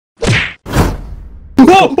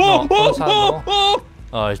No, other side of the wall.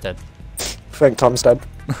 Oh, he's dead. I think Tom's dead.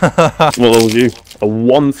 What level was you? A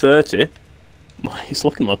 130? It's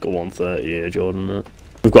looking like a 130 here, Jordan.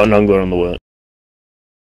 We've got an angler on the work.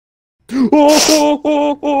 Oh,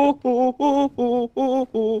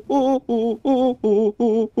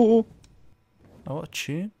 what a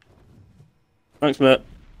tune. Thanks, mate.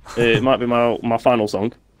 It might be my final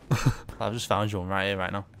song. I've just found you one right here,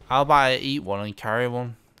 right now. How about I eat one and carry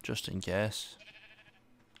one, just in case?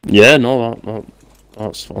 Yeah, no,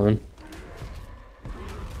 that's fine.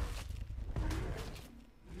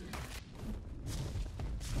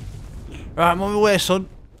 Right, I'm on my way, son.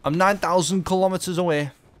 I'm 9,000 kilometers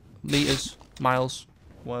away. Meters, miles,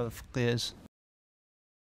 whatever the fuck it is.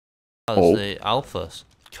 There's the Alpha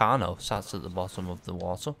Carno sat at the bottom of the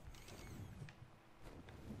water.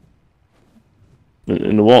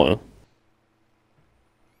 In the water?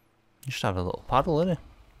 You should have a little paddle, innit?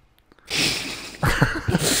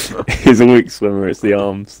 He's a weak swimmer, it's the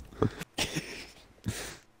arms.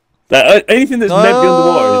 Anything that's meant to be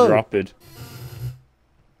underwater is rapid.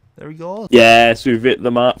 There we go. Yes, we've hit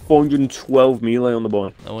the mark. 412 melee on the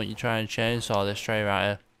board. I want you to try and chainsaw this tray right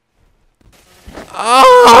here.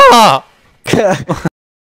 Ah!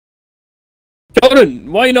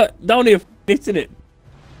 Jordan, why are you not down here hitting it?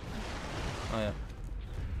 Oh, yeah.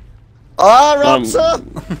 Ah, Raptor!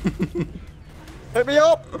 Hit me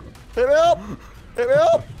up! Hit me up! Hit me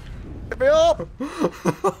up! Hit me up!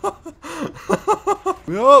 Hit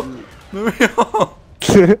me up! Hit me up!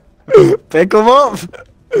 Pick him up!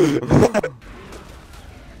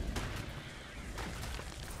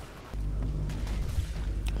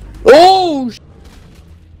 Oh!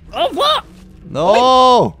 Oh, what?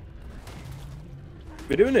 No!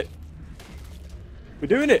 We're doing it. We're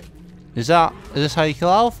doing it. Is this how you kill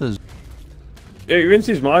alphas? Yeah, it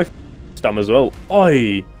rinses my stam as well.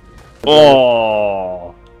 Oi!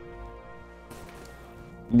 Oh!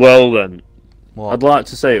 Well then. What? I'd like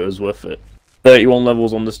to say it was worth it. 31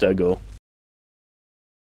 levels on the stego.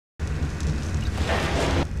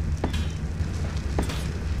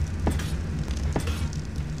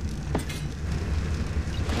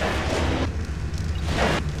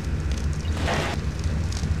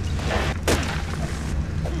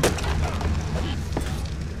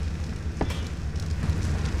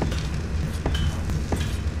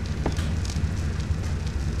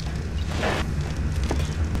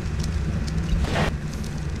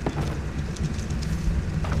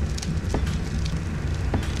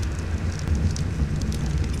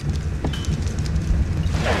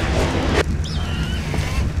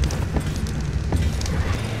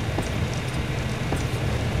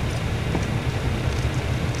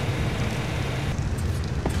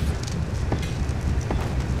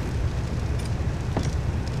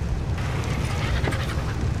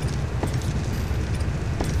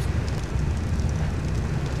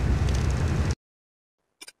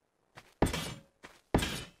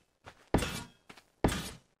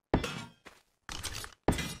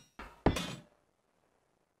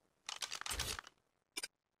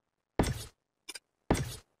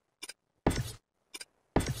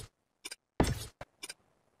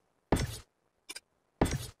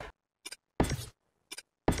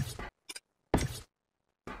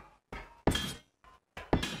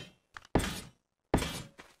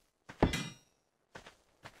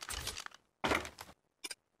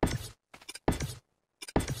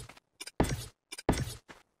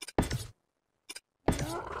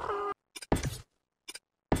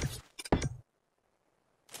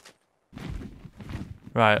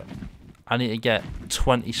 Right, I need to get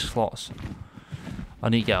 20 slots. I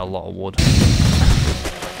need to get a lot of wood.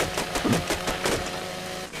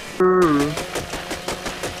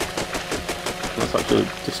 That's actually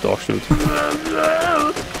distortion.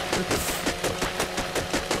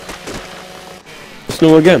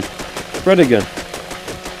 Snow again. Red again.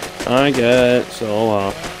 I get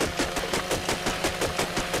so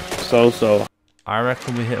so. I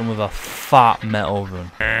reckon we hit him with a fat metal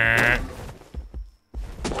run.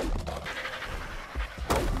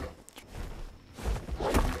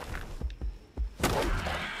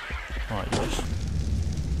 Right, yes.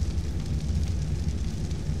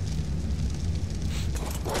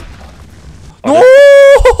 No!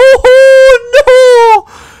 No!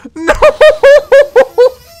 No!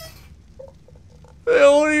 The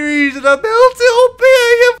only reason I built it up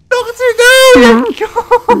here, you knocked it down, you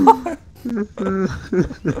god!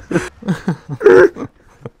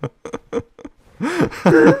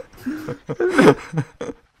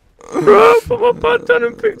 Bro, put my pants on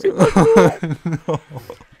and picked it back up.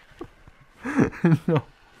 No.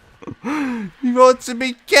 You got to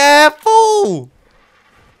be careful!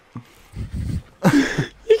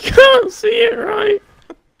 can't see it right.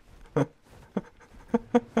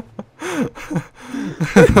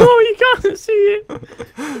 No, you can't see it.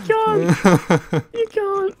 You can't. You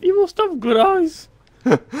can't. You must have good eyes.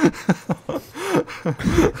 No,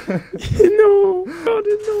 God,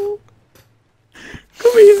 no.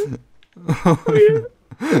 Come here. Come here.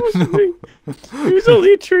 It must have been. He was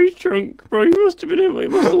only a tree trunk, bro. He must have been able. He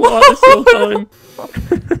must have lied this whole time.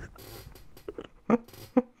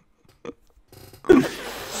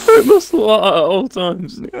 It must have lied at all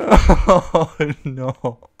times. Oh no.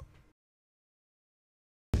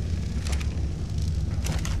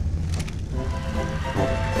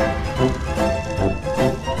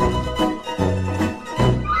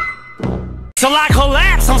 Till I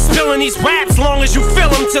collapse, I'm spilling these raps long as you feel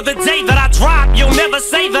them. To the day that I drop, you'll never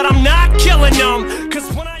say that I'm not killing them.